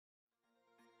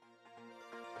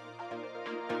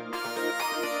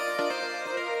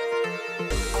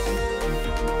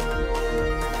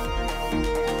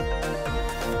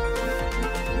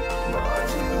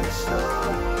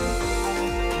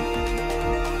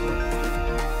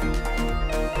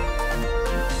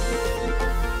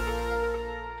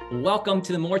welcome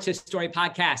to the More to Story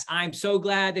podcast. I'm so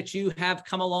glad that you have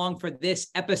come along for this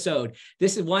episode.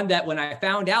 This is one that when I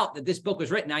found out that this book was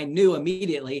written, I knew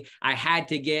immediately I had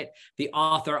to get the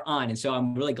author on. And so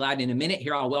I'm really glad. In a minute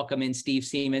here, I'll welcome in Steve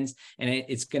Seamands, and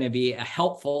it's going to be a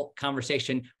helpful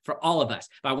conversation for all of us.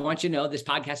 But I want you to know this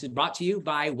podcast is brought to you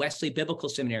by Wesley Biblical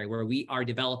Seminary, where we are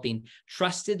developing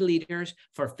trusted leaders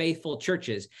for faithful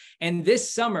churches. And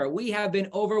this summer, we have been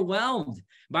overwhelmed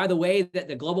by the way that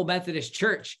the Global Methodist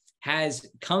Church has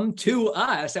come to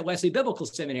us at Wesley Biblical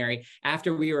Seminary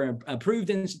after we were an approved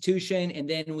institution. And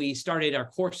then we started our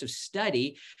course of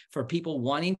study for people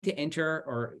wanting to enter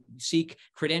or seek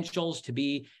credentials to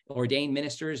be ordained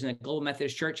ministers in the Global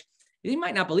Methodist Church. You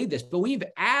might not believe this, but we've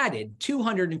added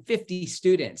 250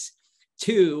 students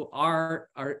to our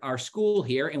school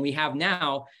here. And we have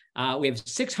now, we have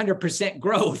 600%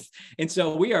 growth. And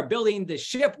so we are building the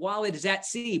ship while it is at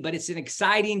sea, but it's an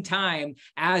exciting time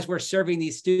as we're serving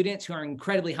these students who are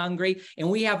incredibly hungry.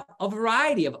 And we have a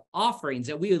variety of offerings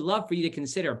that we would love for you to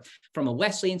consider, from a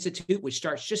Wesley Institute, which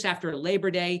starts just after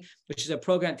Labor Day, which is a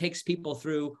program that takes people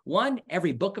through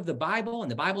every book of the Bible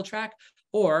and the Bible track,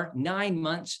 or 9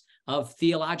 months of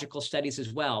theological studies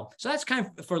as well. So that's kind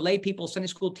of for lay people, Sunday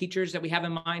school teachers that we have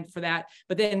in mind for that.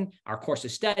 But then our course of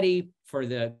study for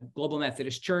the Global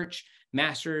Methodist Church,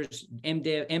 Masters,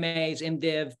 MDiv, MAs,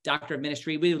 MDiv, Doctor of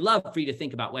Ministry. We'd love for you to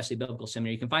think about Wesley Biblical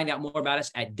Seminary. You can find out more about us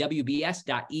at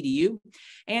wbs.edu.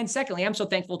 And secondly, I'm so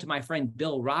thankful to my friend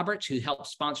Bill Roberts, who helps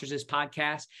sponsors this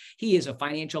podcast. He is a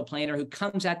financial planner who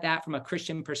comes at that from a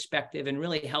Christian perspective and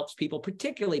really helps people,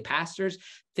 particularly pastors,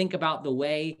 think about the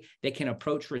way they can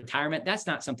approach retirement. That's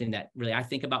not something that really I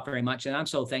think about very much. And I'm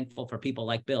so thankful for people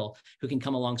like Bill who can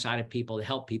come alongside of people to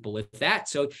help people with that.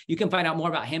 So you can find out more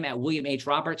about him at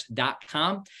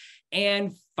williamhroberts.com.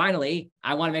 And finally,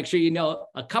 I want to make sure you know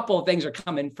a couple of things are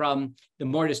coming from the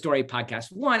More to Story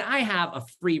podcast. One, I have a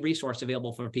free resource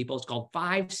available for people. It's called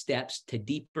 5 Steps to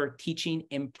Deeper Teaching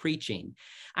and Preaching.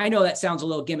 I know that sounds a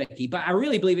little gimmicky, but I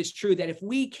really believe it's true that if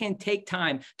we can take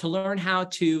time to learn how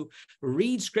to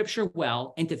read scripture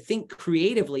well and to think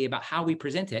creatively about how we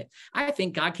present it, I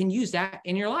think God can use that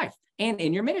in your life and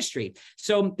in your ministry.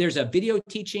 So there's a video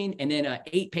teaching and then an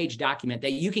 8-page document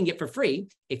that you can get for free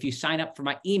if you sign up for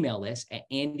my email list at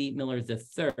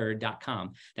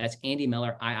andymillerthird.com. That's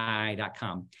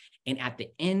andymillerii.com. And at the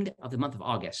end of the month of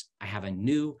August, I have a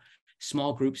new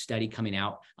small group study coming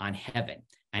out on heaven.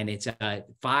 And it's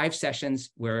 5 sessions.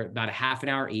 We're about a half an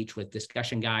hour each with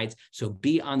discussion guides. So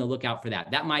be on the lookout for that.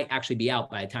 That might actually be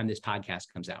out by the time this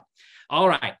podcast comes out. All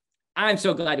right. I'm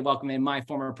so glad to welcome in my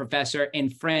former professor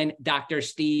and friend, Dr.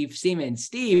 Steve Seamands.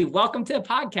 Steve, welcome to the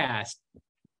podcast.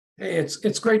 Hey,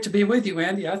 it's great to be with you,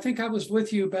 Andy. I think I was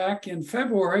with you back in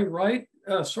February, right?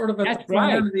 Sort of at the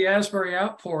front end of the Asbury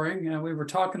outpouring. We were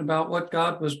talking about what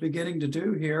God was beginning to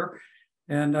do here.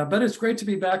 And but it's great to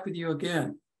be back with you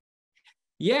again.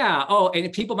 Yeah. Oh,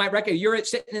 and people might recognize you're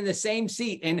sitting in the same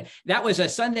seat. And that was a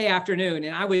Sunday afternoon.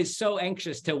 And I was so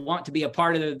anxious to want to be a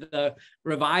part of the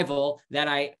revival that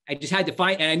I just had to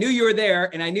find. And I knew you were there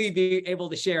and I knew you'd be able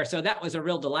to share. So that was a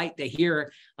real delight to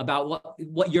hear about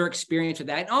what your experience with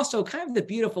that. And also kind of the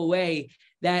beautiful way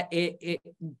that it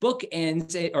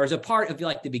bookends it, or is a part of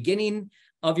like the beginning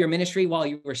of your ministry while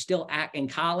you were still in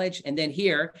college. And then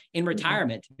here in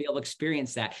retirement to be able to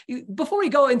experience that. Before we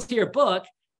go into your book,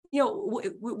 you know,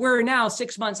 we're now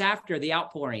 6 months after the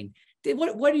outpouring.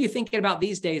 What are you thinking about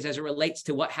these days as it relates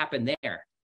to what happened there?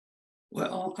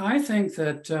 Well, I think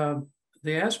that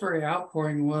the Asbury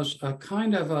outpouring was a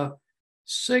kind of a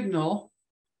signal,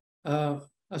 a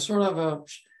sort of a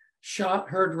shot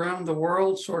heard around the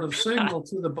world sort of signal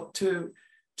to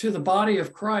the body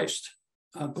of Christ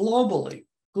globally,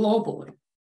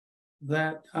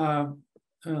 that the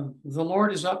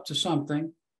Lord is up to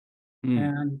something.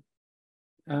 And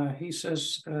he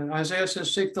says, Isaiah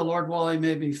says, seek the Lord while he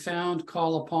may be found,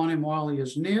 call upon him while he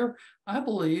is near. I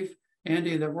believe,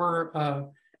 Andy, that we're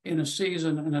in a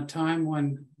season and a time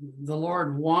when the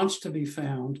Lord wants to be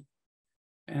found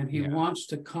and he wants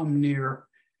to come near.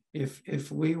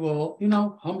 If we will,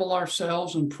 humble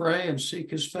ourselves and pray and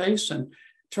seek his face and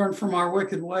turn from our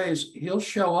wicked ways, he'll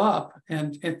show up.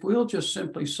 And if we'll just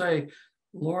simply say,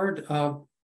 Lord,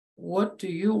 what do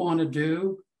you want to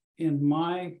do in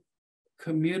my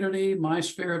community, my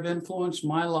sphere of influence,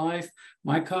 my life,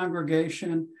 my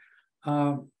congregation?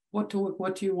 What do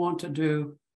you want to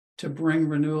do to bring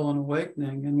renewal and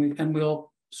awakening? And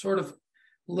we'll sort of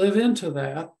live into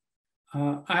that.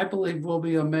 I believe we'll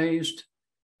be amazed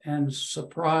and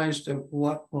surprised at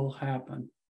what will happen.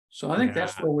 So I think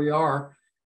that's where we are.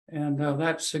 And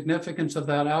that significance of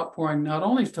that outpouring, not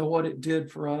only to what it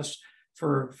did for us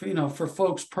for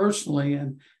folks personally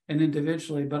and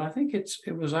individually, but I think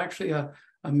it was actually a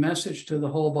message to the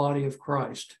whole body of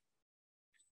Christ.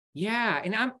 Yeah,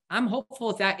 and I'm hopeful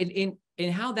with that in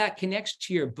how that connects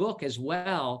to your book as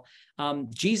well.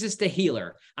 Jesus the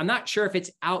Healer. I'm not sure if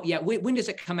it's out yet. When does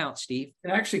it come out, Steve?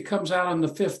 It actually comes out on the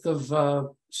 5th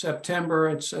of September.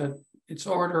 It's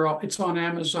on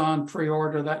Amazon,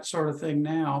 pre-order, that sort of thing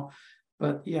now.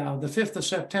 But yeah, the 5th of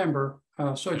September.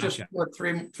 So just what,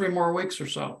 three more weeks or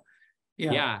so.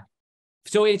 Yeah. Yeah.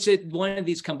 So it's one of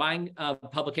these combined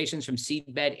publications from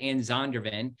Seedbed and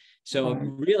Zondervan. So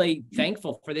I'm really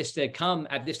thankful for this to come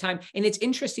at this time. And it's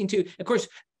interesting too. Of course,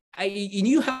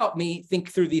 you helped me think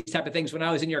through these type of things when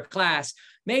I was in your class,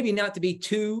 maybe not to be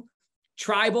too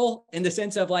tribal in the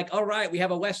sense of like, all right, we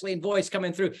have a Wesleyan voice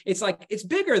coming through. It's like, it's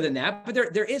bigger than that, but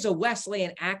there is a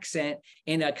Wesleyan accent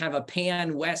and a kind of a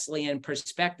pan-Wesleyan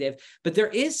perspective. But there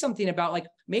is something about like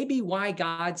maybe why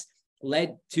God's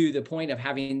led to the point of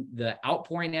having the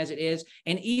outpouring as it is,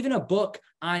 and even a book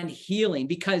on healing,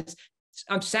 because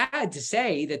I'm sad to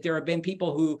say that there have been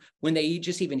people who, when they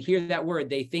just even hear that word,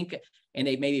 they think and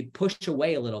they maybe push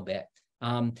away a little bit.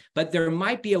 But there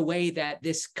might be a way that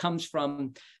this comes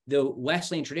from the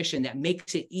Wesleyan tradition that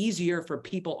makes it easier for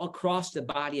people across the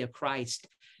body of Christ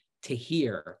to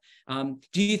hear.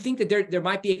 Do you think that there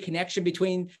might be a connection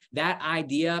between that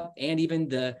idea and even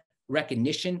the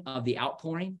recognition of the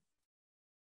outpouring?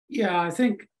 Yeah, I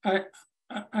think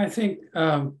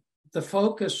the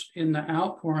focus in the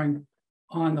outpouring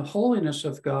on the holiness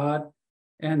of God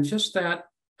and just that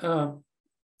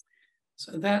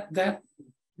that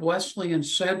Wesleyan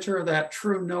center, that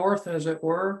true north, as it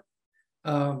were,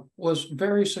 was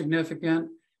very significant.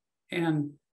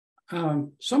 And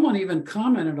someone even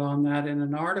commented on that in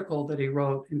an article that he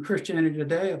wrote in Christianity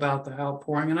Today about the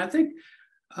outpouring. And I think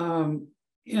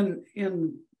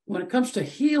in when it comes to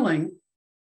healing,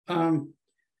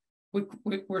 we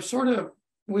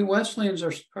Wesleyans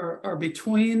are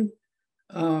between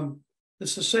the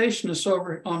cessationists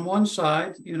over on one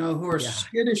side, who are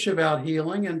skittish about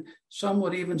healing, and some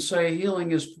would even say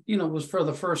healing is, was for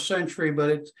the first century,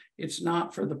 but it's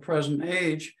not for the present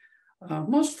age.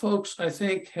 Most folks, I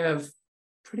think, have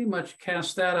pretty much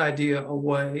cast that idea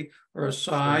away or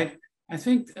aside. Sure. I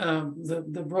think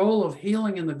the role of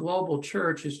healing in the global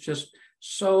church is just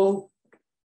so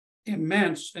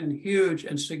immense and huge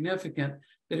and significant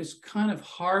that it's kind of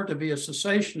hard to be a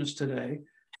cessationist today.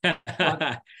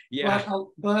 But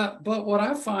what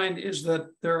I find is that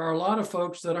there are a lot of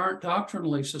folks that aren't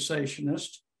doctrinally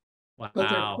cessationist,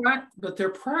 but they're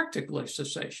practically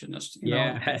cessationist.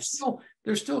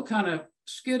 They're still kind of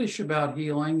skittish about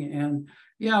healing, and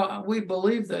we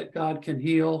believe that God can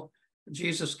heal,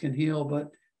 Jesus can heal, but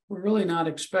we're really not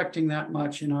expecting that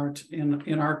much in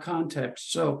our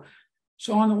context. So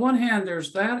on the one hand,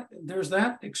 there's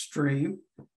that extreme,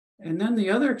 and then the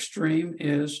other extreme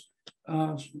is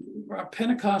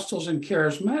Pentecostals and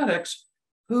charismatics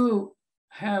who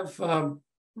have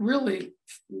really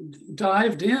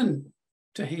dived in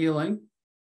to healing,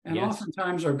 and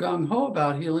oftentimes are gung-ho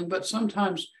about healing, but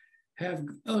sometimes have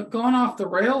gone off the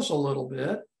rails a little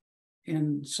bit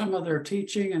in some of their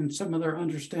teaching and some of their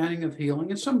understanding of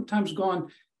healing, and sometimes gone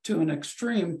to an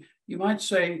extreme. You might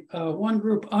say one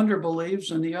group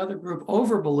underbelieves and the other group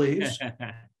overbelieves.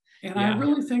 And I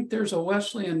really think there's a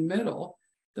Wesleyan middle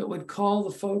that would call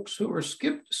the folks who are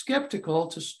skeptical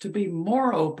to be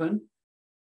more open.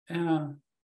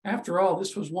 After all,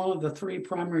 this was one of the three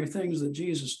primary things that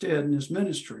Jesus did in his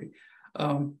ministry,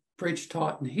 preached,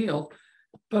 taught, and healed.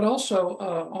 But also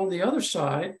on the other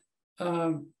side,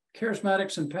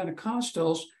 charismatics and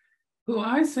Pentecostals, who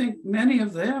I think many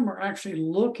of them are actually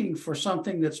looking for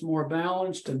something that's more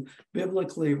balanced and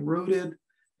biblically rooted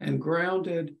and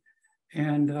grounded,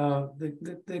 and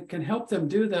that can help them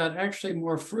do that actually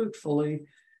more fruitfully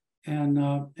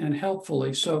and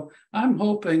helpfully. So I'm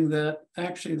hoping that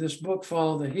actually this book,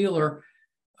 Follow the Healer,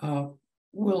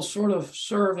 will sort of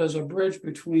serve as a bridge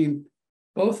between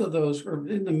both of those, or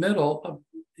in the middle,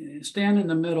 stand in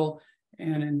the middle,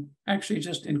 and actually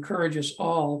just encourage us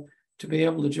all to be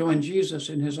able to join Jesus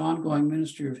in his ongoing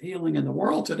ministry of healing in the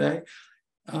world today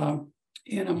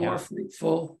in a more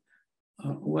fruitful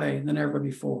way than ever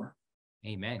before.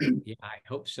 Amen. Yeah, I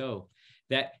hope so.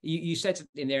 That you said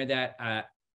something in there that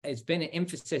it's been an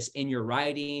emphasis in your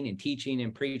writing and teaching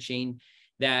and preaching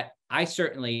that I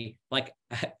certainly, like,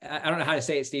 I don't know how to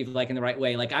say it, Steve, like in the right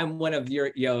way. Like, I'm one of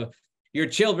your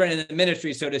children in the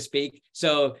ministry, so to speak.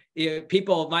 So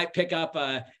people might pick up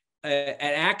an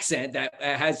accent that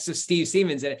has Steve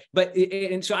Seamands in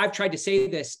it. And so I've tried to say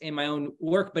this in my own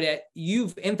work, but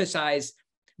you've emphasized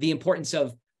the importance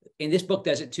of, and this book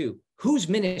does it too, whose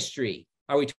ministry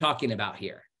are we talking about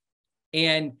here?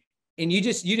 And you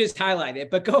just highlight it,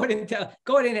 but go ahead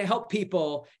and help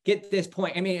people get this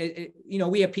point. I mean,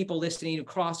 we have people listening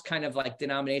across kind of like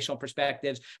denominational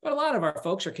perspectives, but a lot of our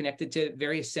folks are connected to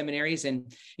various seminaries,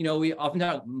 and we often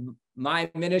talk my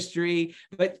ministry,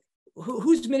 but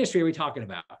whose ministry are we talking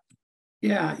about?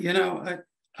 Yeah,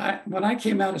 when I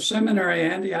came out of seminary,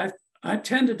 Andy, I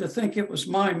tended to think it was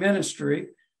my ministry,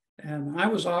 and I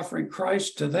was offering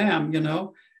Christ to them,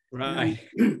 Right.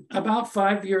 And about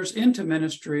 5 years into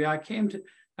ministry, I came to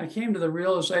the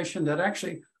realization that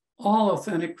actually all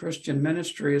authentic Christian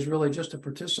ministry is really just a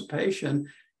participation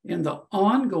in the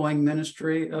ongoing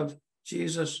ministry of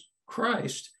Jesus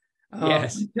Christ.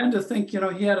 Yes. I tend to think, he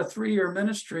had a 3-year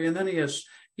ministry, and then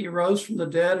he rose from the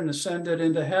dead and ascended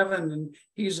into heaven, and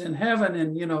he's in heaven,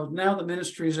 and now the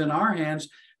ministry is in our hands.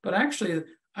 But actually,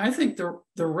 I think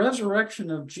the resurrection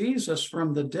of Jesus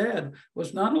from the dead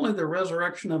was not only the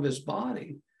resurrection of his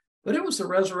body, but it was the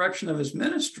resurrection of his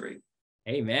ministry.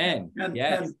 Amen.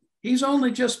 And he's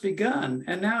only just begun.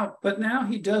 But now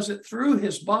he does it through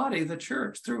his body, the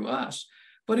church, through us.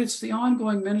 But it's the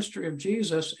ongoing ministry of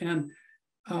Jesus. And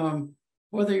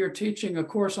whether you're teaching a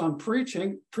course on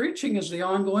preaching is the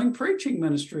ongoing preaching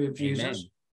ministry of Jesus.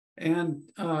 Amen.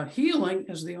 And healing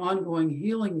is the ongoing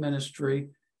healing ministry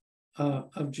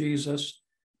of Jesus,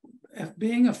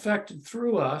 being affected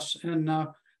through us. And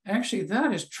actually,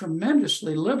 that is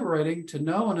tremendously liberating to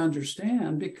know and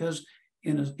understand, because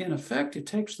in effect, it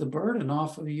takes the burden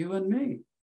off of you and me.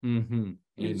 Mm-hmm.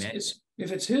 Amen.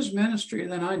 If it's his ministry,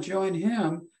 then I join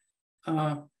him.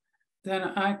 Then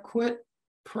I quit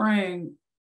praying,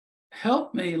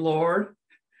 help me, Lord,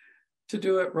 to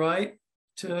do it right,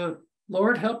 to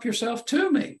Lord, help yourself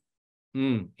to me.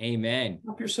 Amen.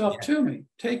 Help yourself to me.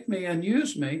 Take me and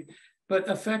use me, but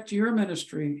affect your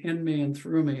ministry in me and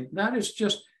through me. That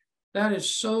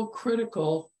is so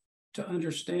critical to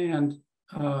understand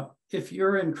if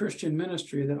you're in Christian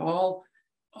ministry, that all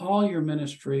your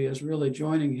ministry is really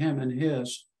joining him and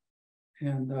his.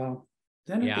 And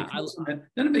then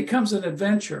it becomes an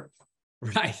adventure.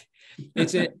 Right.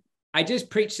 I just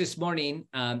preached this morning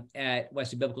at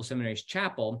Wesley Biblical Seminary's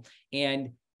chapel,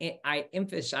 and I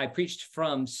preached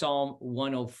from Psalm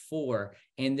 104,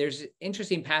 and there's an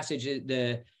interesting passage.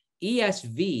 The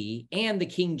ESV and the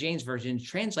King James Version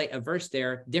translate a verse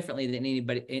there differently than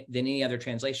any other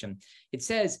translation. It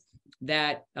says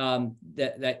that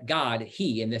that God,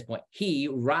 he, in this point, he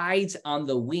rides on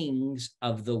the wings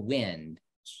of the wind.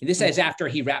 And this says after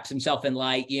he wraps himself in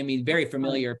light. Very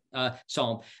familiar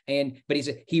psalm. But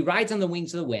he rides on the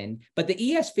wings of the wind. But the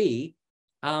ESV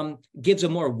gives a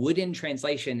more wooden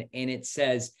translation, and it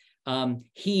says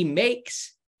he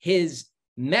makes his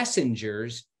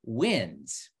messengers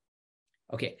winds.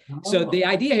 Okay, so the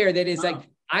idea here that is like,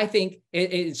 I think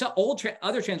it's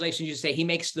other translations you say he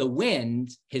makes the wind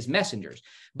his messengers,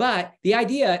 but the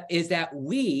idea is that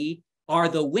we are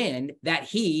the wind that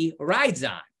he rides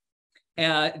on.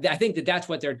 I think that's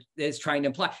what is trying to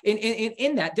imply.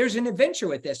 In that, there's an adventure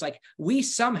with this. Like, we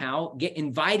somehow get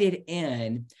invited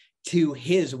in to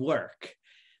his work,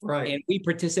 right? And we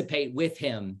participate with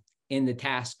him in the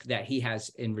task that he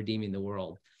has in redeeming the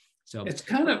world. So it's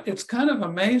kind of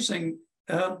amazing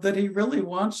that he really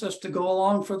wants us to go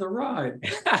along for the ride,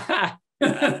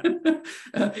 and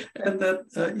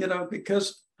that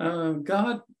because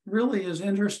God really is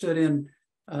interested in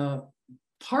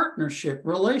relationship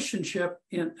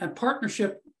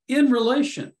in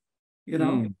relation.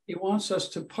 He wants us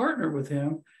to partner with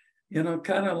him.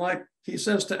 Kind of like he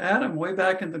says to Adam way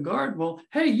back in the garden, well,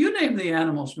 hey, you name the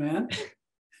animals, man.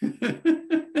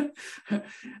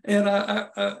 And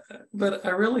but I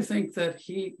really think that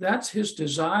that's his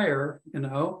desire.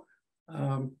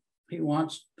 He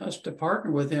wants us to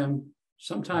partner with him.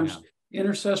 Sometimes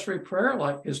intercessory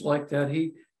prayer is like that.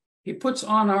 He puts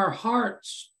on our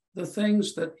hearts the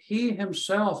things that he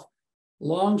himself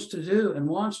longs to do and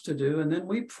wants to do, and then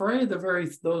we pray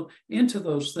into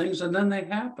those things, and then they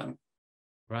happen.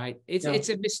 Right. It's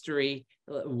a mystery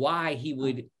why he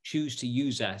would choose to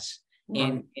use us,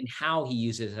 right, and how he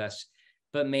uses us.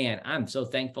 But man, I'm so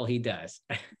thankful he does.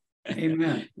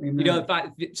 Amen.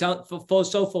 It's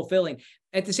so fulfilling.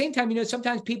 At the same time,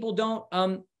 sometimes people don't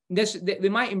they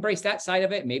might embrace that side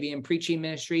of it, maybe in preaching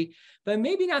ministry, but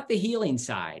maybe not the healing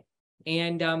side.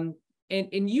 And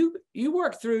you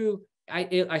work through.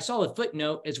 I saw a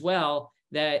footnote as well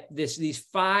that these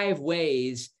 5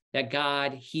 ways that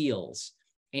God heals.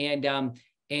 And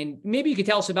maybe you could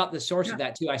tell us about the source of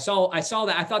that too. I saw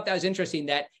that. I thought that was interesting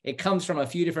that it comes from a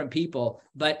few different people,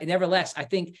 but nevertheless, I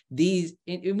think we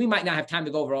might not have time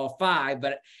to go over all 5,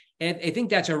 but And I think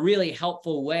that's a really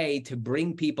helpful way to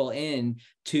bring people in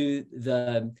to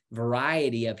the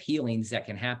variety of healings that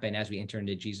can happen as we enter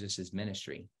into Jesus's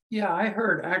ministry. Yeah, I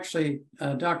heard actually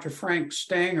Dr. Frank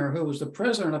Stanger, who was the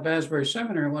president of Asbury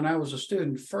Seminary when I was a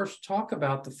student, first talk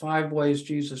about the 5 ways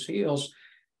Jesus heals.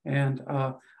 And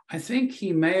I think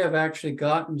he may have actually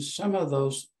gotten some of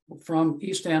those from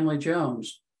E. Stanley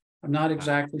Jones. I'm not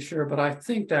exactly sure, but I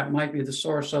think that might be the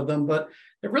source of them. But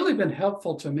they've really been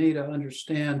helpful to me to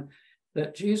understand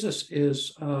that Jesus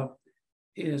is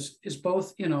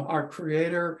both, our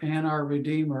creator and our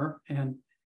redeemer, and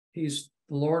he's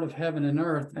the Lord of heaven and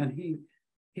earth. And he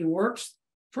works,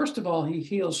 first of all, he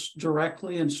heals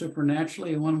directly and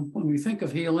supernaturally. When we think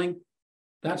of healing,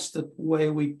 that's the way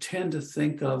we tend to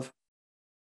think of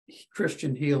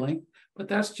Christian healing. But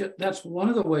that's one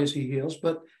of the ways he heals.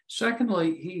 But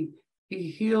secondly, he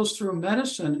heals through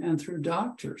medicine and through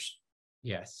doctors.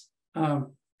 Yes.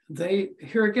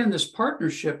 Here again, this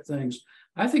partnership things.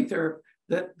 I think a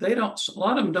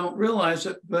lot of them don't realize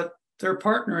it, but they're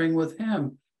partnering with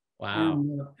him. Wow.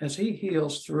 And, as he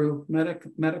heals through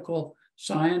medical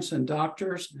science and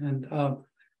doctors. And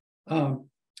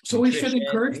so we should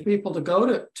encourage people to go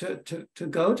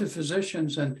to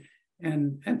physicians and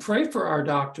pray for our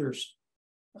doctors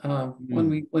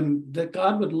that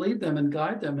God would lead them and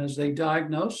guide them as they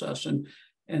diagnose us and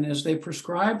as they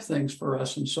prescribe things for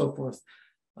us and so forth.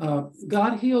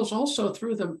 God heals also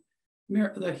through the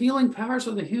healing powers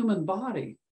of the human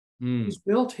body. He's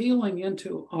built healing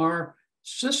into our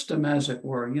system, as it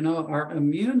were, our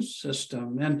immune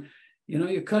system. And,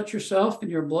 you cut yourself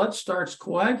and your blood starts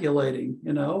coagulating,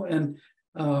 and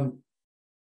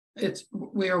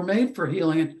we are made for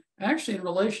healing. And actually, in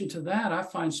relation to that, I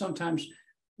find sometimes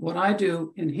what I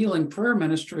do in healing prayer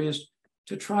ministry is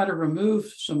to try to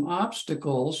remove some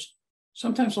obstacles,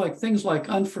 sometimes like things like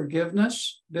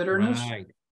unforgiveness, bitterness. Right.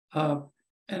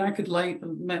 And I could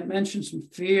mention some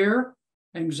fear,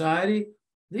 anxiety.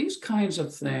 These kinds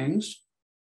of things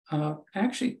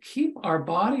actually keep our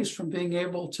bodies from being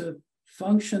able to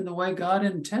function the way God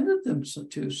intended them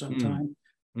to sometimes.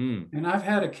 And I've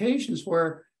had occasions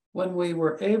where when we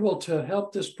were able to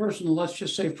help this person, let's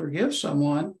just say forgive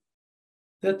someone,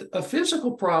 that a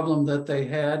physical problem that they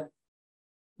had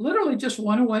literally just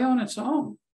went away on its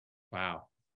own. Wow.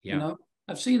 Yeah.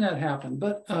 I've seen that happen.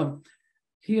 But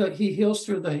he heals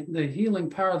through the healing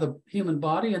power of the human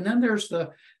body. And then there's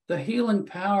the healing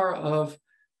power of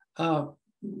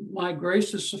my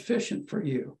grace is sufficient for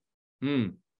you.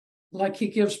 Like he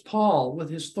gives Paul with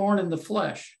his thorn in the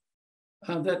flesh,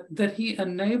 that he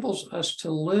enables us to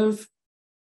live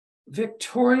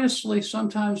victoriously,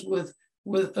 sometimes with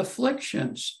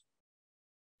afflictions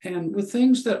and with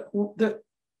things that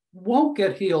won't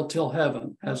get healed till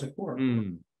heaven, as it were,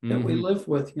 that we live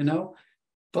with,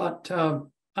 But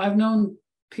I've known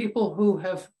people who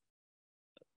have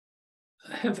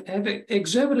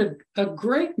exhibited a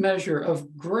great measure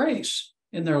of grace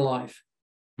in their life.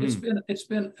 It's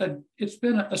been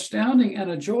astounding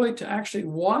and a joy to actually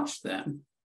watch them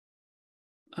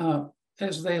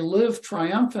as they live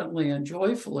triumphantly and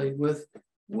joyfully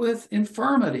with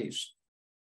infirmities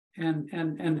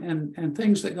and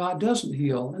things that God doesn't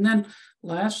heal. And then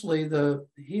lastly, the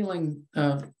healing,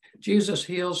 Jesus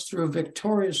heals through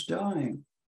victorious dying.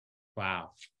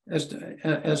 Wow. And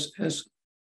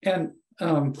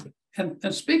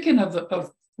speaking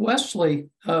of Wesley,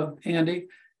 Andy,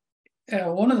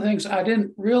 one of the things I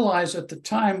didn't realize at the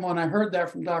time when I heard that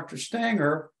from Dr.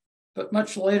 Stanger, but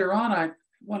much later on,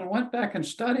 when I went back and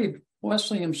studied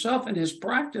Wesley himself and his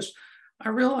practice, I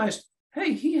realized,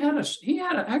 hey, he had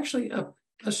actually a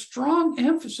strong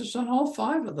emphasis on all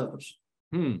 5 of those,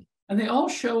 and they all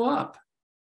show up.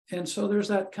 And so there's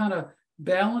that kind of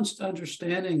balanced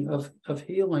understanding of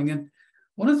healing. And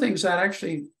one of the things that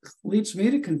actually leads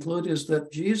me to conclude is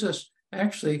that Jesus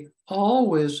actually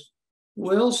always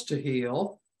wills to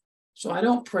heal. So I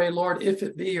don't pray, Lord, if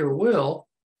it be your will,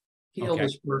 heal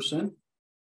this person.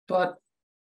 But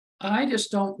I just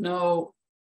don't know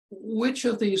which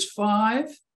of these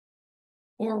 5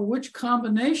 or which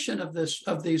combination of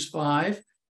these 5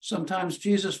 sometimes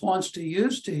Jesus wants to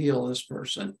use to heal this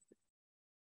person.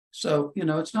 So,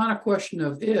 it's not a question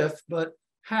of if, but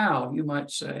how, you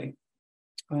might say.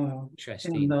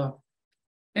 Interesting. And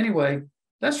anyway,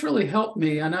 that's really helped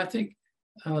me. And I think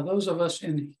those of us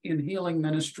in healing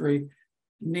ministry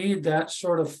need that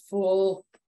sort of full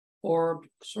or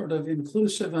sort of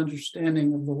inclusive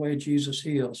understanding of the way Jesus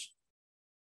heals.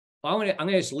 Well, I'm going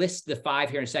to just list the 5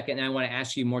 here in a second, and I want to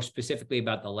ask you more specifically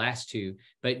about the last 2.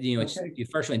 But it's the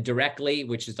first one, directly,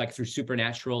 which is like through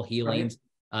supernatural healings,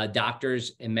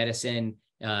 doctors and medicine,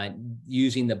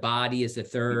 using the body as the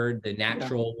third, the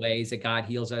natural ways that God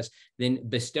heals us, then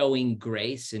bestowing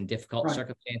grace in difficult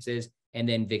circumstances, and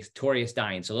then victorious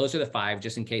dying. So those are the 5,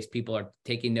 just in case people are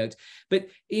taking notes. But,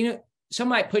 some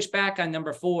might push back on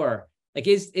number 4. Like,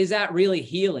 is that really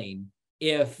healing?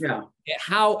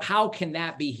 How can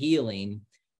that be healing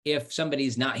if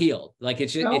somebody's not healed? Like,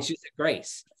 it's just a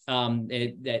grace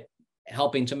that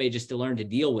helping somebody just to learn to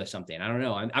deal with something. I don't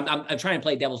know. I'm trying to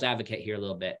play devil's advocate here a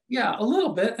little bit. Yeah, a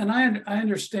little bit. And I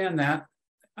understand that.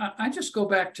 I just go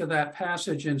back to that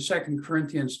passage in 2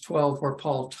 Corinthians 12, where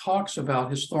Paul talks about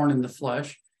his thorn in the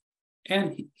flesh.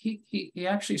 And he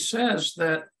actually says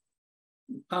that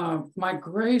my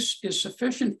grace is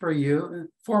sufficient for you,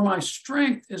 for my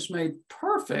strength is made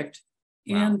perfect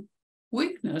in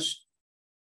weakness.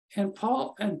 And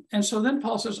so then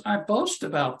Paul says, I boast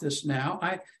about this now.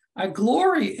 I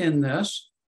glory in this.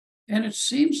 And it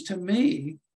seems to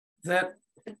me that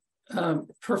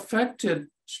perfected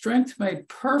strength made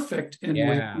perfect in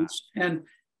weakness and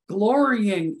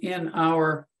glorying in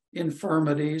our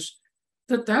infirmities,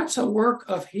 that's a work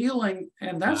of healing,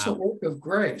 and that's a work of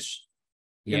grace.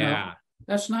 You know?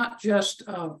 That's not just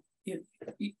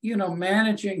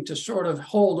managing to sort of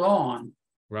hold on,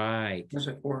 as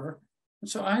it were. And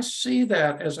so I see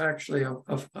that as actually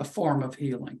a form of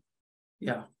healing.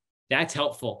 Yeah, that's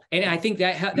helpful, and I think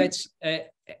that's a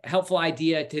helpful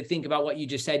idea to think about what you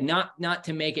just said. Not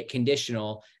to make it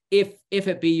conditional. If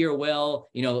it be your will,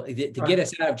 to get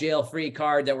us out of jail free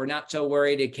card, that we're not so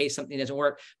worried in case something doesn't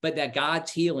work, but that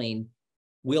God's healing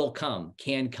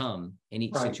can come in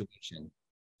each situation.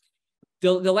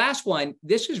 The last one,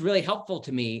 this was really helpful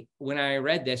to me when I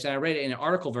read this, and I read it in an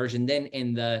article version, then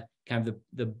in the kind of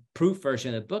the proof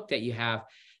version of the book that you have,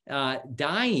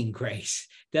 dying grace,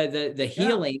 the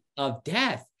healing of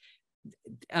death.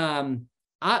 I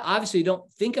obviously don't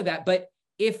think of that, but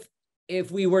if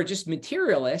we were just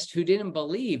materialists who didn't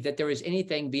believe that there was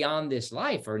anything beyond this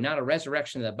life, or not a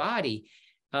resurrection of the body,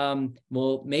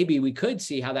 well, maybe we could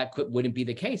see how that wouldn't be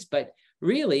the case. But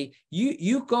really,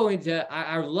 you go into,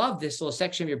 I love this little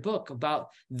section of your book about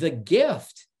the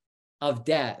gift of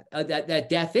death, that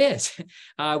death is.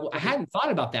 I hadn't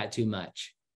thought about that too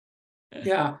much.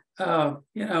 Yeah,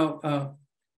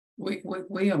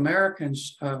 we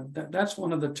Americans, that's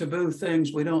one of the taboo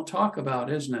things we don't talk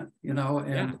about, isn't it?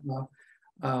 And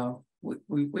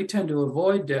we tend to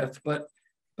avoid death, but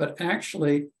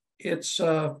actually, it's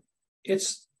that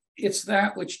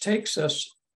which takes us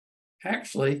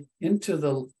actually into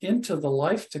the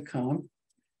life to come,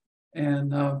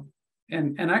 and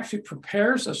actually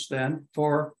prepares us then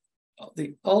for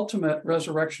the ultimate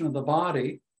resurrection of the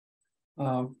body.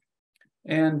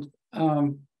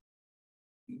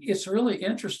 It's really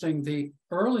interesting. The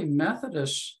early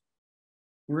Methodists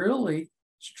really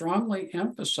strongly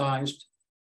emphasized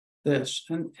this,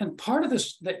 and part of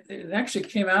this, it actually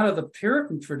came out of the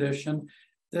Puritan tradition,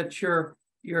 that your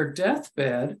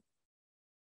deathbed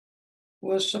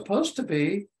was supposed to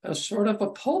be a sort of a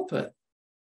pulpit.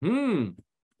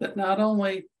 That not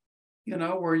only,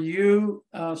 were you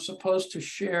supposed to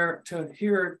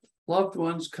hear loved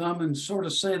ones come and sort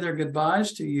of say their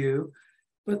goodbyes to you,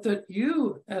 but that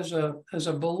you, as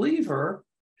a believer,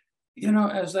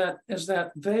 as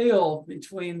that veil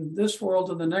between this world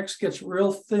and the next gets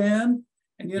real thin,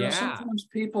 and sometimes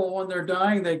people, when they're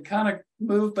dying, they kind of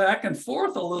move back and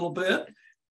forth a little bit.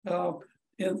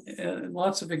 And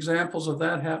lots of examples of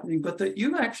that happening, but that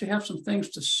you actually have some things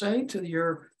to say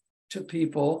to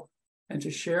people and to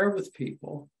share with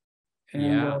people.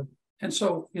 And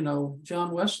so,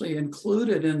 John Wesley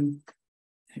included in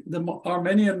the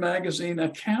Arminian magazine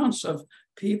accounts of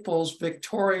people's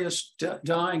victorious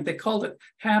dying. They called it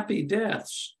happy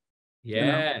deaths.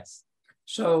 Yes.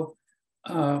 So,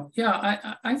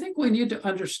 I think we need to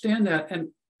understand that. And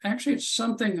actually, it's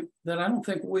something that I don't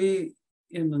think we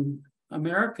in the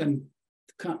American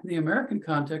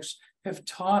context have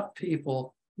taught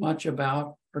people much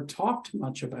about, or talked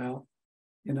much about,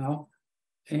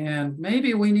 and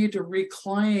maybe we need to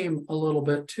reclaim a little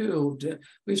bit too.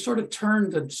 We sort of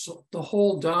turned the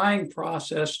whole dying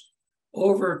process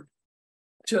over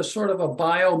to sort of a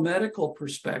biomedical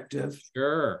perspective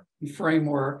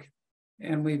framework,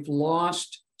 and we've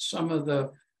lost some of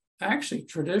the actually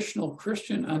traditional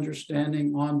Christian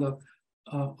understanding on the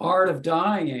art of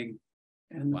dying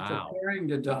and preparing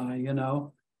to die,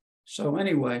 So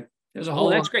anyway, there's a whole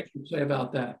lot to say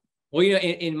about that. Well,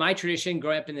 in my tradition,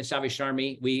 growing up in the Salvation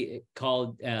Army, we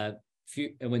called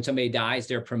when somebody dies,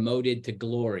 they're promoted to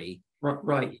glory.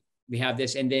 Right. We have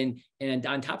this, and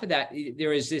on top of that,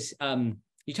 there is this.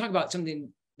 You talk about something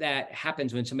that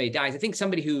happens when somebody dies. I think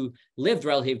somebody who lived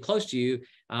relatively close to you,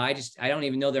 I don't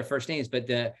even know their first names, but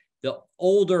the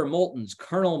older Moultons,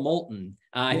 Colonel Moulton,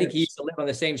 I think he used to live on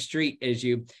the same street as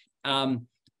you.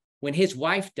 When his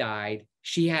wife died,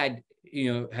 she had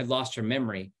lost her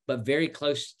memory, but very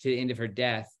close to the end of her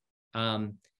death,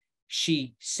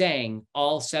 she sang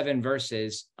all 7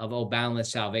 verses of "O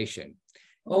Boundless Salvation."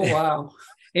 Oh, wow.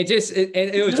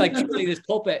 It was like truly this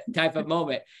pulpit type of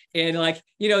moment. And like,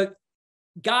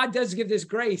 God does give this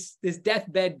grace, this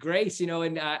deathbed grace,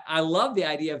 and I love the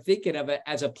idea of thinking of it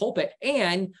as a pulpit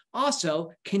and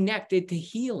also connected to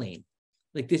healing,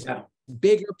 like this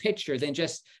bigger picture than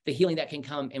just the healing that can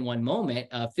come in one moment,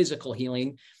 physical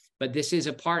healing, but this is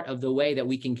a part of the way that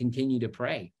we can continue to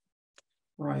pray.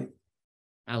 Right.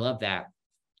 I love that.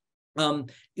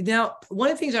 Now, one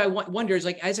of the things I wonder is,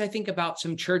 like, as I think about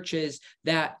some churches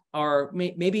that are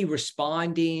maybe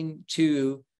responding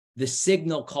to the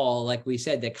signal call, like we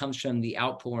said, that comes from the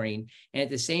outpouring, and at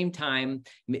the same time,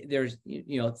 there's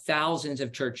thousands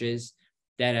of churches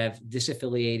that have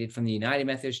disaffiliated from the United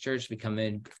Methodist Church,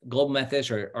 becoming Global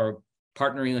Methodist or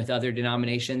partnering with other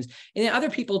denominations, and then other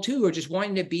people too are just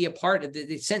wanting to be a part of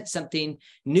they sense something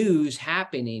new's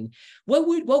happening.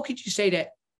 What could you say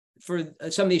for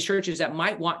some of these churches that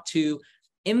might want to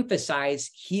emphasize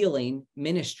healing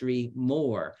ministry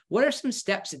more? What are some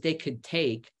steps that they could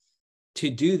take to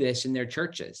do this in their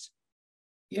churches?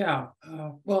 Yeah.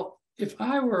 Well, if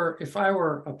I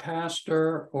were a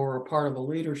pastor or a part of a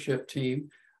leadership team,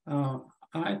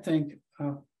 I think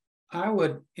I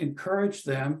would encourage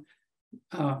them,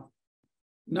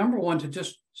 number one, to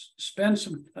just spend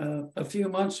a few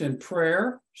months in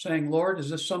prayer, saying, Lord,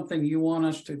 is this something you want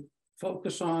us to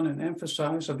focus on and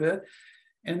emphasize a bit?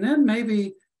 And then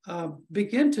maybe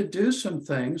begin to do some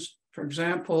things. For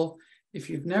example, if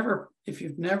you've never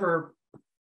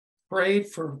prayed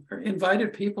for or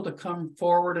invited people to come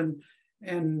forward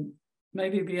and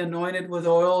maybe be anointed with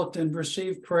oil and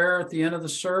receive prayer at the end of the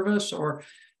service, or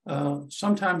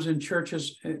sometimes in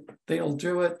churches they'll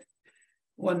do it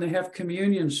when they have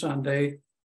communion Sunday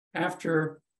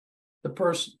after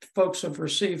folks have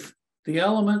received the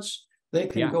elements. They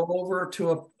can go over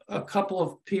to a couple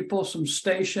of people, some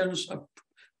stations,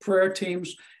 prayer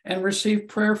teams, and receive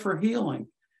prayer for healing.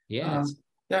 Yes.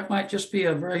 That might just be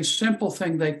a very simple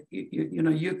thing that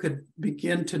you could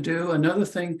begin to do. Another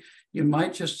thing, you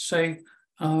might just say,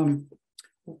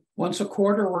 once a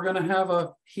quarter, we're going to have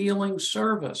a healing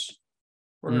service,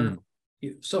 where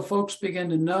so folks begin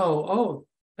to know, oh,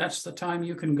 that's the time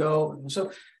you can go. And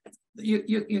so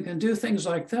you can do things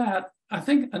like that. I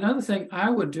think another thing I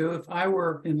would do if I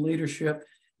were in leadership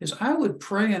is I would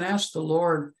pray and ask the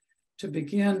Lord to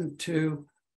begin to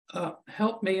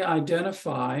help me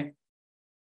identify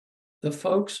the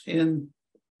folks in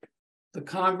the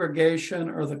congregation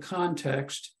or the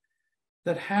context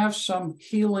that have some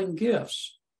healing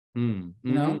gifts.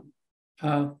 There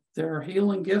are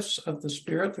healing gifts of the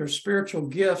Spirit. There are spiritual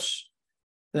gifts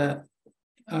that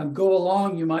go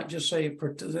along, you might just say,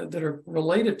 that are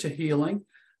related to healing.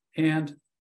 And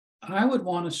I would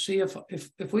want to see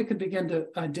if we could begin to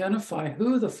identify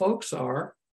who the folks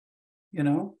are.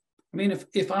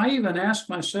 If I even ask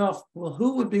myself, well,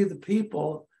 who would be the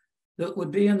people that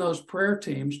would be in those prayer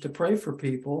teams to pray for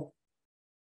people,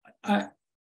 I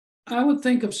would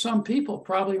think of some people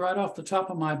probably right off the top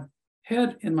of my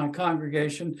head in my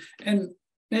congregation, and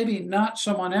maybe not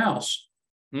someone else.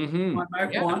 I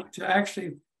might want to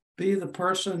actually be the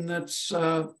person that's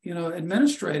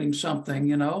administrating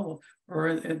something,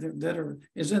 or that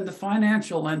is in the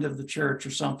financial end of the church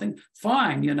or something.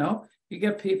 Fine, you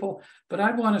get people, but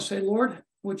I'd want to say, Lord,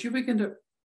 would you begin to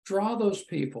draw those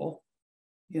people,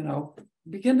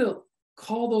 begin to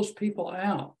call those people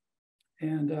out.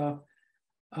 And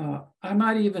I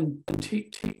might even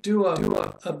do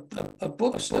a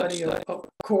book study, a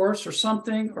course or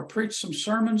something, or preach some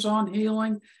sermons on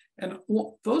healing. And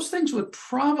those things would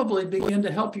probably begin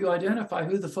to help you identify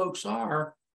who the folks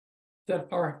are that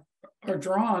are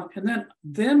drawn. And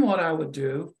then what I would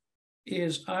do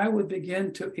is I would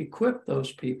begin to equip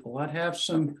those people. I'd have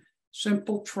some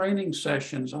simple training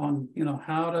sessions on,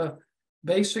 how to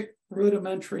basic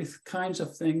rudimentary kinds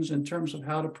of things in terms of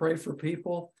how to pray for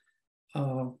people,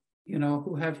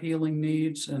 who have healing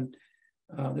needs. And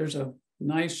there's a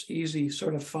nice, easy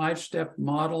sort of 5-step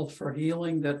model for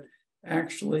healing that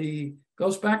actually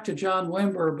goes back to John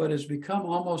Wimber, but has become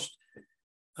almost,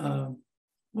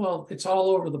 it's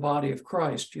all over the body of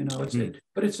Christ,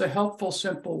 but it's a helpful,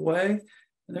 simple way.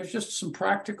 And there's just some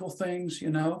practical things,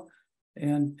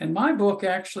 and my book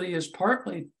actually is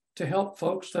partly to help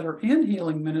folks that are in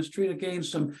healing ministry to gain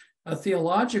a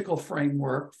theological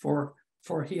framework for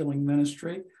for healing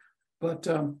ministry. But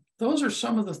those are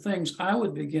some of the things I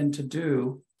would begin to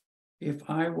do if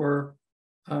I were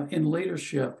in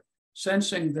leadership,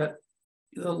 sensing that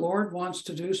the Lord wants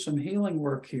to do some healing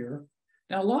work here.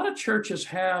 Now, a lot of churches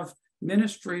have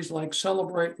ministries like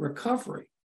Celebrate Recovery.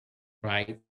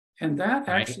 Right. And that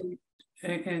actually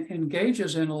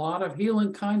engages in a lot of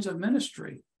healing kinds of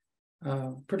ministry,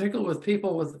 particularly with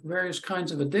people with various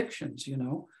kinds of addictions,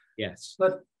 Yes.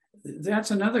 But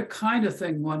that's another kind of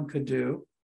thing one could do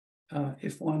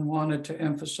if one wanted to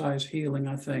emphasize healing,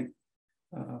 I think.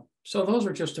 So those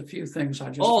are just a few things I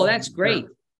just. Oh, that's great.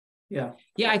 Yeah.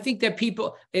 Yeah, I think that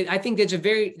I think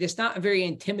it's not a very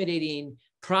intimidating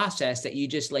process that you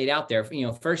just laid out there.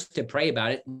 First to pray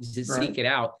about it, to seek it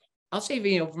out. I'll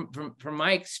say, from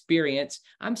my experience,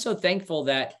 I'm so thankful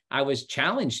that I was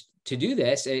challenged to do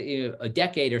this a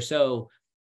decade or so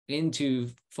into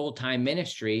full-time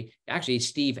ministry. Actually,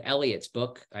 Steve Elliott's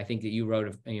book, I think that you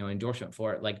wrote endorsement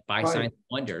for it, like By Signs and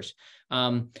Wonders.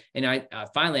 And I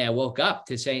finally woke up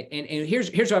to say, and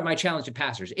here's what my challenge to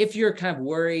pastors. If you're kind of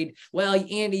worried, well,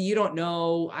 Andy, you don't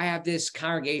know, I have this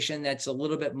congregation that's a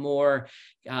little bit more,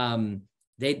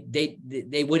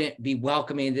 they wouldn't be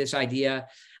welcoming this idea.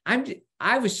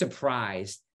 I was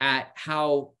surprised at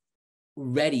how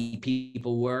ready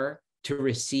people were to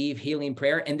receive healing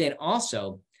prayer, and then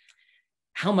also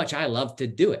how much I love to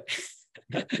do it.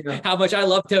 How much I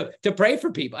love to pray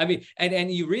for people. I mean, and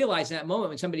you realize in that moment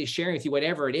when somebody's sharing with you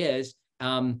whatever it is,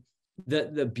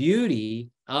 the beauty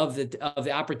of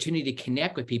the opportunity to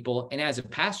connect with people. And as a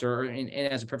pastor and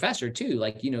as a professor too,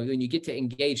 like, when you get to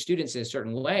engage students in a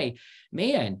certain way,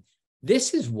 man,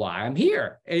 this is why I'm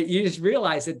here. You just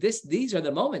realize that these are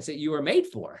the moments that you were made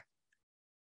for.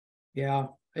 Yeah,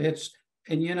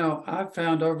 I've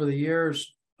found over the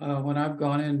years when I've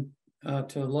gone in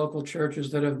to local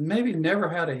churches that have maybe never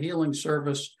had a healing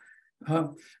service,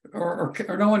 or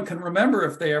no one can remember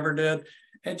if they ever did,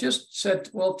 and just said,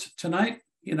 well, tonight,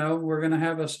 we're going to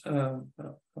have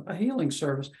a healing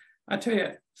service. I tell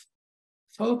you,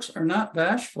 folks are not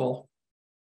bashful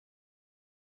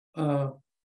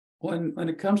when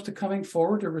it comes to coming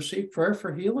forward to receive prayer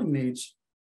for healing needs.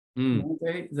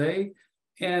 They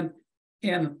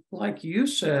and like you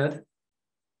said,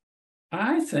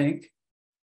 I think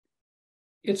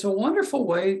it's a wonderful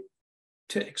way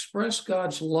to express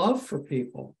God's love for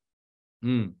people.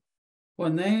 When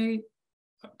they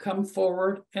come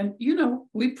forward, and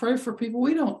we pray for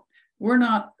people.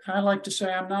 I like to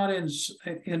say, I'm not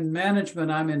in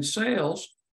management, I'm in sales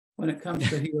when it comes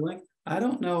to healing. I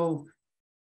don't know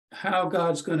how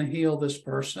God's going to heal this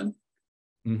person,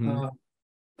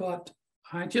 but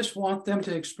I just want them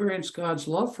to experience God's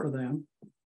love for them.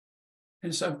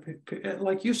 And so,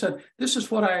 like you said, this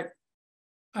is what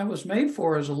I was made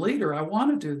for as a leader. I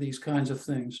want to do these kinds of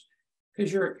things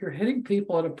because you're hitting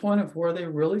people at a point of where they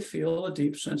really feel a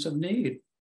deep sense of need.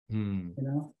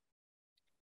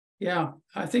 Yeah,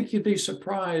 I think you'd be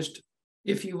surprised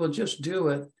if you will just do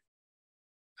it,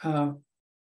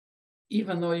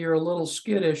 even though you're a little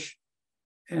skittish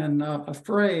and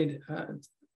afraid.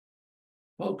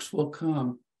 Folks will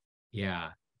come. Yeah,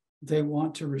 they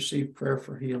want to receive prayer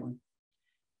for healing.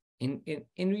 And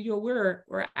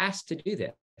we're asked to do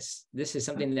this. This is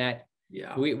something that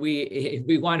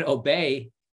we want to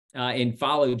obey and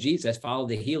follow Jesus, follow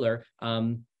the healer.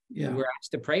 We're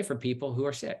asked to pray for people who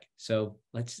are sick. So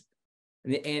let's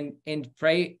and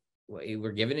pray.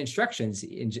 We're given instructions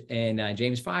in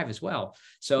James 5 as well.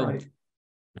 So.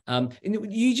 And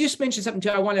you just mentioned something too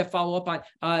I want to follow up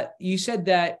on. You said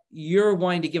that you're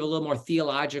wanting to give a little more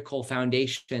theological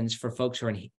foundations for folks who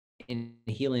are in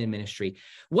healing ministry.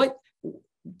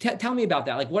 Tell me about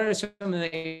that. Like, what are some of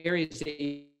the areas that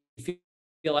you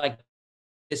feel like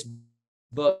this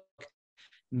book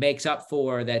makes up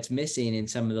for that's missing in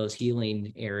some of those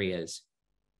healing areas?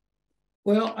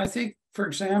 Well, I think, for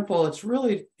example, it's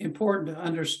really important to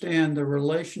understand the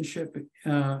relationship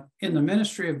in the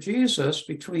ministry of Jesus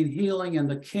between healing and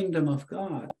the kingdom of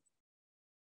God.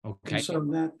 Okay. And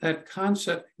so that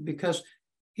concept, because,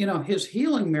 his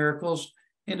healing miracles,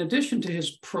 in addition to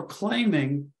his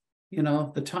proclaiming,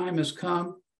 the time has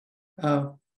come,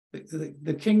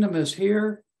 the kingdom is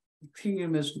here, the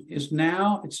kingdom is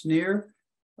now, it's near,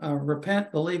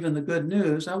 repent, believe in the good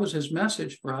news. That was his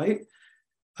message, right?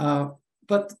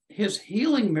 But his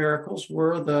healing miracles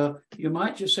were you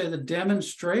might just say, the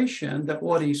demonstration that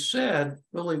what he said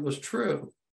really was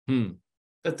true,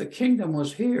 that the kingdom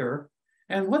was here.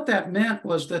 And what that meant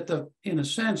was that in a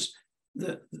sense,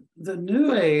 the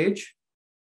new age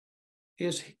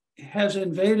has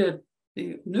invaded,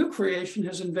 the new creation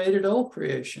has invaded old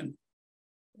creation.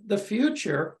 The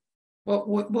future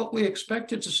what we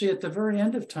expected to see at the very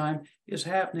end of time is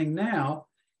happening now.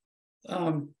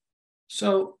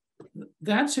 So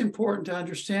that's important to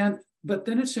understand. But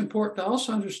then it's important to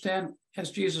also understand,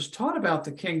 as Jesus taught about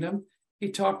the kingdom, he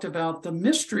talked about the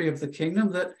mystery of the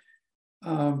kingdom that,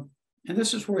 and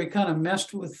this is where he kind of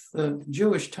messed with the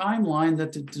Jewish timeline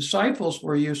that the disciples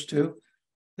were used to.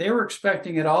 They were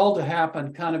expecting it all to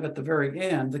happen kind of at the very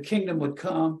end. The kingdom would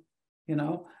come,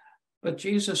 but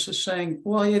Jesus is saying,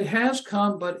 well, it has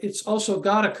come, but it's also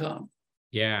got to come.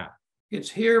 Yeah.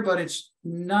 It's here, but it's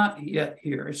not yet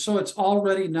here. So it's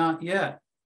already not yet.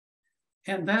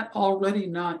 And that already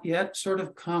not yet sort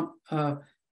of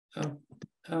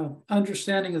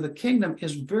understanding of the kingdom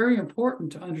is very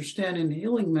important to understand in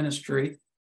healing ministry,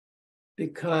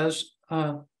 because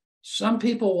some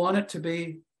people want it to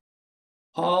be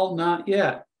all not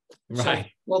yet. Right. So,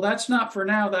 well, that's not for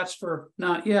now. That's for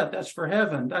not yet. That's for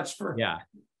heaven. That's for, yeah.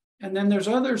 And then there's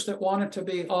others that want it to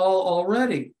be all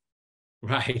already.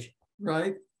 Right.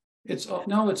 Right. It's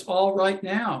all right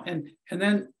now. And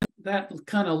then that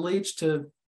kind of leads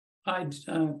to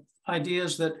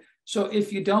ideas that, so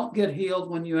if you don't get healed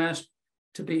when you ask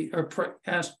to be, or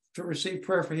ask to receive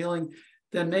prayer for healing,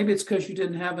 then maybe it's because you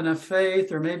didn't have enough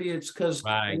faith, or maybe it's because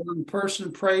one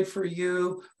person prayed for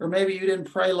you, or maybe you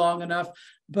didn't pray long enough.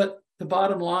 But the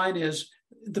bottom line is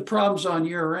the problem's on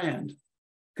your end,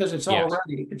 because it's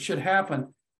already, it should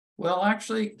happen. Well,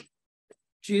 actually,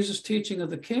 Jesus' teaching of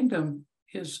the kingdom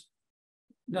is,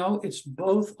 no, it's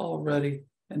both already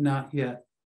and not yet.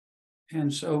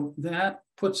 And so that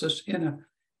puts us in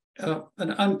an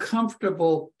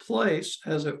uncomfortable place,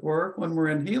 as it were, when we're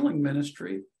in healing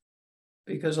ministry,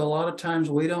 because a lot of times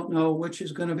we don't know which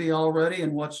is going to be already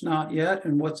and what's not yet,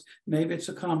 and maybe it's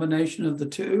a combination of the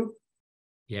two.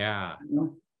 Yeah.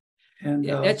 And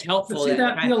that's helpful. See,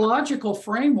 that theological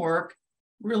framework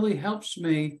really helps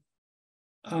me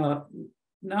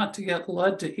not to get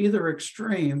led to either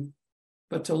extreme,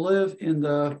 but to live in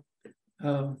the,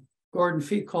 Gordon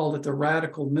Fee called it the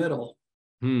radical middle.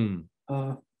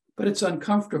 But it's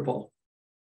uncomfortable.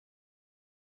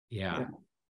 Yeah.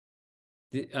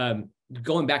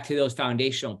 Going back to those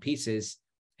foundational pieces,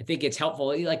 I think it's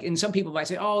helpful. Like, and some people might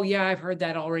say, oh yeah, I've heard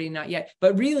that already, not yet.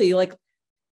 But really, like,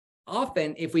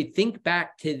 often if we think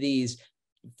back to these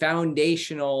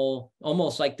foundational,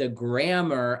 almost like the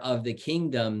grammar of the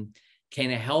kingdom, can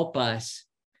help us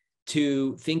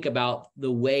to think about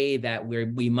the way that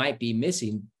we might be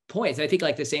missing points. I think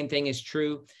like the same thing is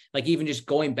true, like even just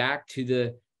going back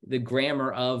to the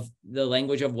grammar of the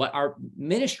language of what our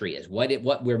ministry is, what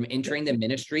we're entering the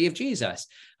ministry of Jesus.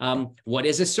 What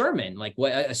is a sermon? Like,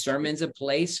 what a sermon's a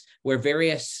place where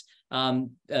various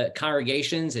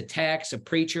congregations, a text, a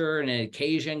preacher, and an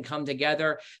occasion come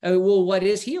together. Well, what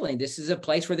is healing? This is a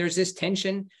place where there's this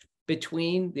tension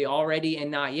between the already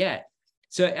and not yet.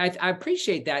 So I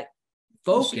appreciate that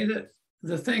focus. See,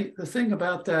 the thing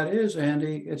about that is,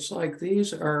 Andy, it's like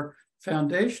these are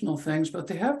foundational things, but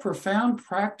they have profound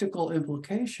practical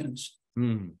implications.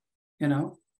 And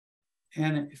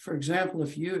for example,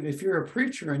 if you're a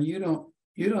preacher and you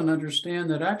don't understand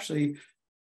that actually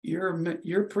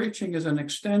your preaching is an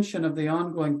extension of the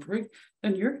ongoing preach,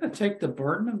 then you're going to take the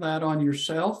burden of that on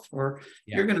yourself, or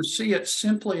you're going to see it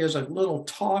simply as a little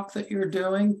talk that you're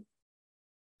doing.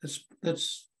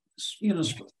 That's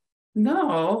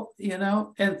no,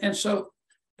 and so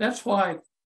that's why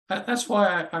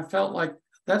I felt like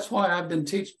that's why I've been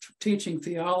teaching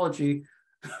theology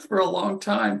for a long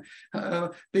time,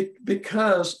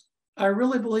 because I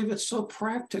really believe it's so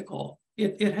practical.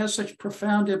 It has such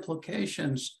profound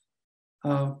implications,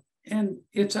 and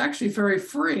it's actually very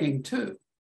freeing too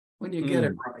when you get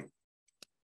it right.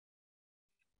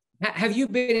 Have you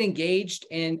been engaged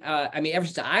in, ever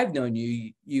since I've known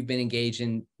you, you've been engaged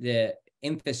in the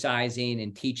emphasizing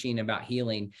and teaching about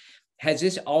healing. Has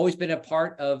this always been a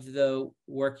part of the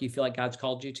work you feel like God's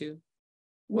called you to?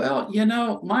 Well,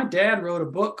 my dad wrote a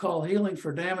book called Healing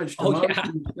for Damaged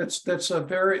Emotions. That's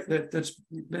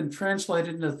been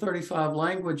translated into 35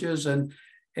 languages. And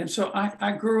so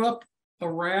I grew up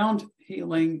around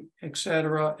healing, et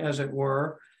cetera, as it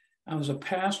were. I was a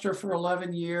pastor for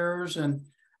 11 years.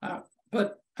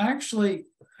 But actually,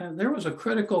 there was a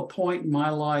critical point in my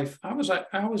life. I was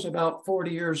about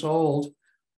 40 years old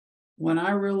when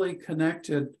I really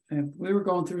connected, and we were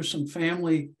going through some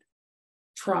family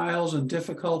trials and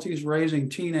difficulties raising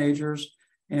teenagers,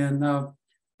 and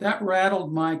that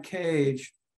rattled my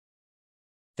cage.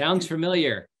 Sounds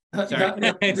familiar.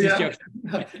 Sorry.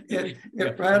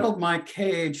 It rattled my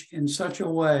cage in such a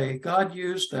way. God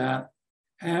used that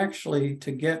actually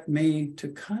to get me to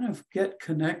kind of get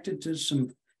connected to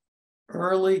some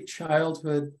early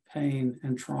childhood pain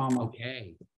and trauma.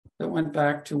 Okay. That went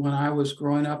back to when I was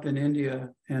growing up in India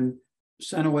and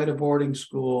sent away to boarding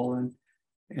school,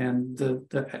 and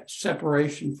the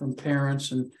separation from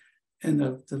parents, and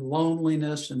the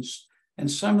loneliness,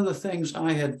 and some of the things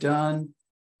I had done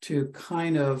to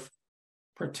kind of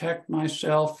protect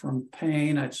myself from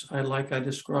pain. Like I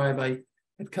describe, I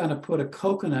had kind of put a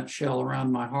coconut shell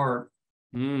around my heart,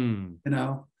 you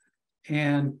know,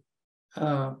 and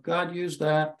God used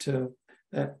that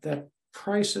that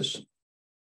crisis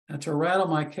to rattle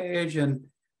my cage, and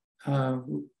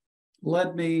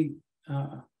led me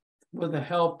with the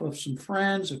help of some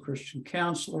friends, a Christian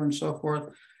counselor, and so forth.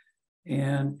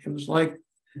 And it was like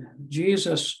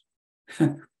Jesus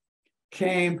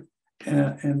came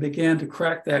and began to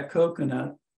crack that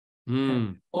coconut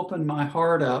and open my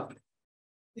heart up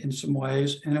in some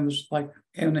ways. And it was like,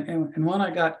 and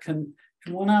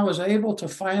when I was able to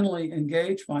finally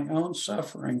engage my own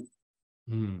suffering,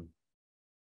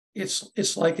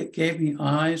 it's like it gave me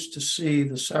eyes to see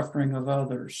the suffering of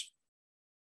others.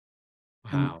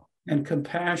 Wow. And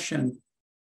compassion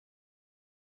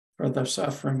for the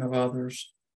suffering of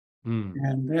others.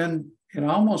 And then it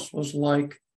almost was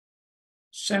like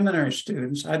seminary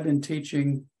students. I'd been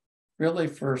teaching really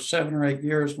for 7 or 8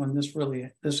 years when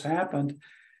this happened.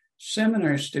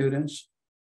 Seminary students,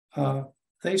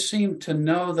 they seemed to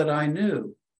know that I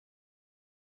knew.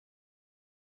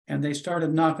 And they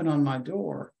started knocking on my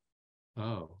door.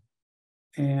 Oh.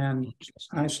 And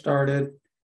I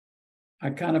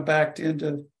kind of backed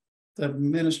into the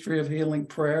ministry of healing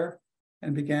prayer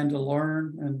and began to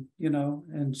learn,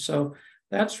 and so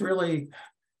that's really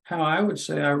how I would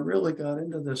say I really got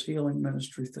into this healing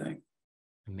ministry thing.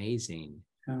 Amazing.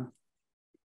 Yeah.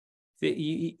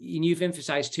 You've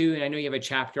emphasized too, and I know you have a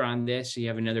chapter on this. So you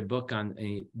have another book on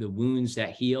the wounds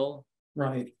that heal.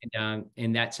 Right.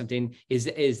 And that's something, is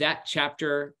that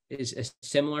chapter is a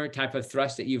similar type of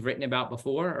thrust that you've written about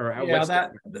before? Or yeah,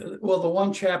 the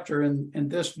one chapter in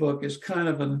this book is kind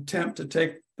of an attempt to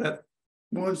take that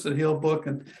Wounds That Heal book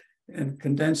and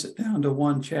condense it down to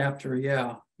one chapter.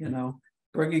 Yeah,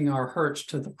 bringing our hurts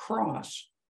to the cross.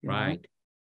 Right.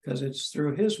 Because it's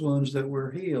through his wounds that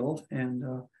we're healed. And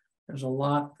there's a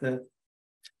lot that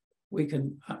we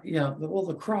can,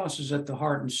 the cross is at the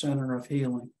heart and center of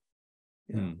healing.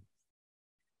 Yeah.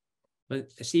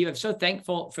 But Steve, I'm so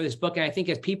thankful for this book. And I think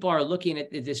as people are looking at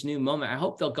this new moment, I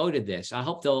hope they'll go to this. I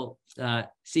hope they'll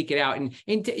seek it out. And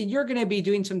you're going to be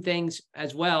doing some things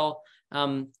as well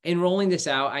in rolling this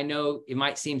out. I know it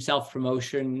might seem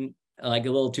self-promotion, like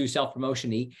a little too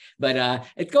self-promotion-y, but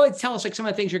go ahead and tell us like some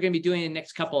of the things you're going to be doing in the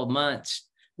next couple of months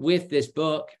with this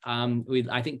book.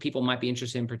 I think people might be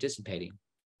interested in participating.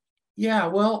 Yeah,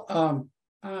 well,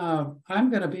 I'm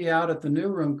going to be out at the New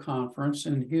Room Conference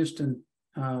in Houston,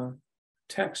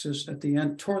 Texas,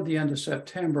 toward the end of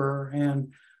September,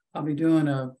 and I'll be doing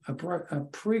a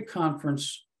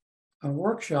pre-conference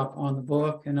workshop on the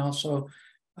book, and also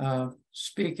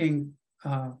speaking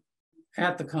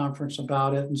at the conference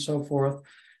about it and so forth.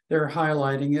 They're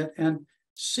highlighting it, and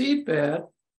Seedbed,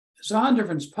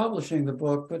 Zondervan's publishing the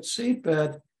book, but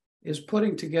Seedbed is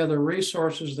putting together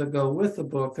resources that go with the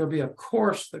book. There'll be a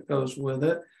course that goes with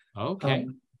it. Okay.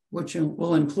 Which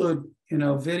will include,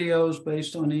 videos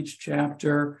based on each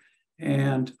chapter,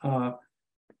 and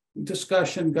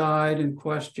discussion guide and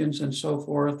questions and so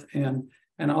forth, and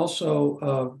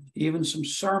also even some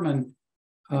sermon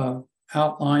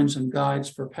outlines and guides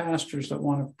for pastors that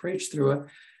want to preach through it.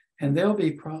 And they'll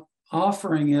be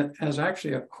offering it as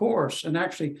actually a course, and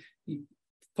actually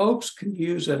folks can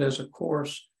use it as a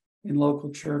course in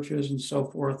local churches and so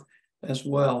forth as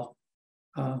well.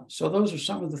 So those are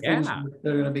some of the things that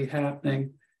are going to be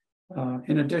happening,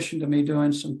 in addition to me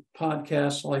doing some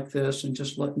podcasts like this and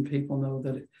just letting people know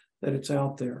that it's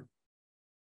out there.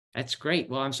 That's great.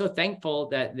 Well, I'm so thankful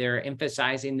that they're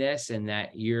emphasizing this, and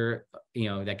that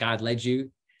that God led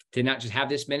you to not just have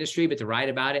this ministry, but to write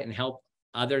about it and help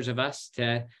others of us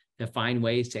to find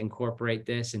ways to incorporate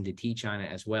this and to teach on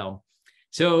it as well.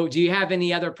 So do you have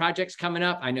any other projects coming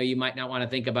up? I know you might not want to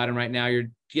think about them right now.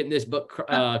 You're getting this book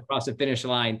across the finish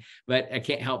line, but I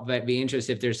can't help but be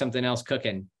interested if there's something else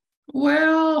cooking.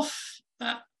 Well,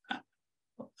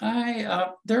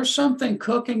 there's something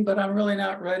cooking, but I'm really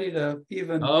not ready to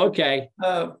even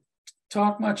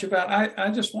talk much about. I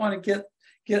just want to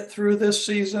get through this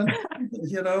season,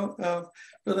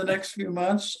 for the next few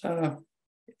months.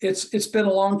 It's been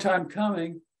a long time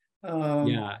coming.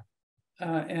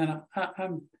 And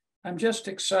I'm just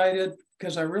excited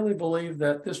because I really believe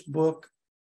that this book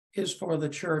is for the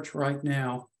church right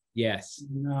now. Yes.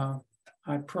 And,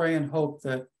 I pray and hope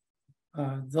that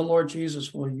the Lord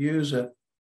Jesus will use it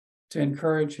to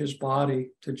encourage his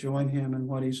body to join him in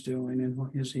what he's doing in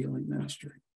his healing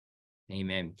ministry.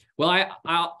 Amen. Well,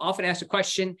 I'll often ask the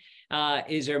question,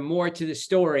 is there more to the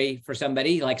story for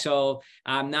somebody? Like, so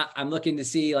I'm looking to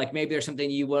see, like, maybe there's something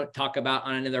you won't talk about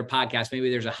on another podcast. Maybe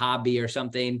there's a hobby or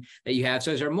something that you have.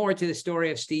 So is there more to the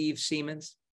story of Steve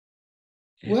Seamands?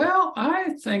 Well,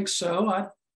 I think so.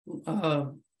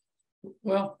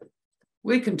 Well,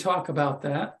 we can talk about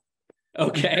that.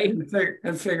 Okay.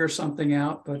 And figure something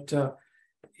out. But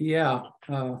yeah.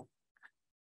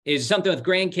 Is something with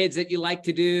grandkids that you like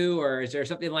to do, or is there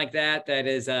something like that that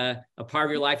is a part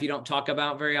of your life you don't talk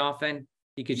about very often?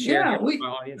 You could share with our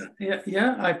audience.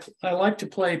 I like to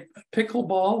play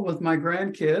pickleball with my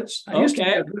grandkids. I used to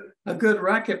be a good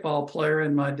racquetball player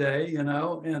in my day, you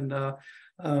know, and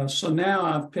so now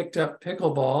I've picked up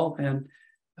pickleball, and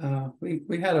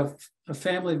we had a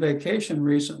family vacation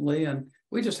recently, and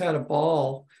we just had a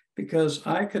ball because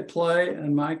I could play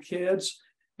and my kids.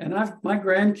 And my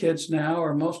grandkids now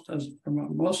are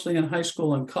mostly in high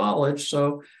school and college,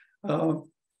 so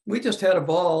we just had a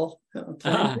ball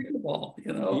playing pickleball,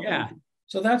 you know. Yeah.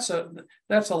 So that's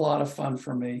a lot of fun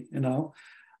for me, you know.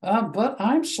 But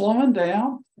I'm slowing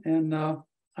down, and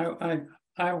I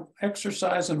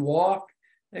exercise and walk,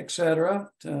 etc.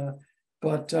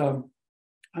 But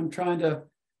I'm trying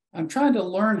to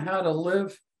learn how to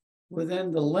live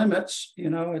within the limits. You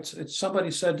know, it's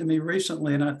somebody said to me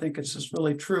recently, and I think it's just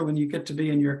really true, when you get to be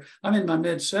I'm in my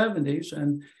mid 70s,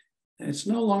 and it's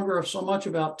no longer so much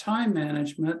about time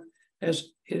management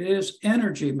as it is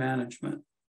energy management.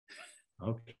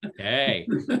 Okay.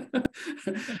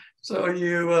 So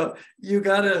you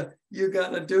gotta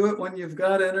do it when you've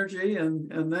got energy,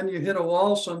 and then you hit a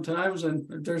wall sometimes and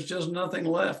there's just nothing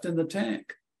left in the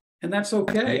tank, and that's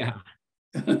okay. Yeah.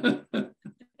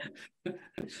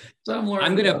 So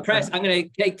I'm going to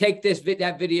take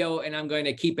that video, and I'm going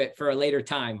to keep it for a later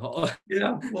time.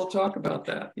 Yeah, we'll talk about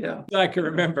that. Yeah. So I can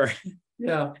remember.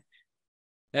 Yeah.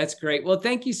 That's great. Well,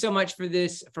 thank you so much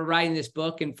for writing this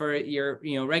book, and for your,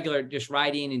 regular just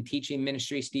writing and teaching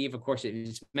ministry, Steve. Of course,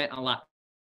 it's meant a lot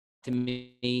to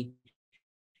me,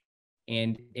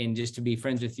 and just to be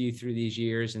friends with you through these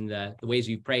years, and the ways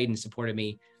you've prayed and supported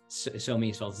me so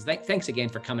many souls. Thanks again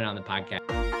for coming on the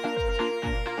podcast.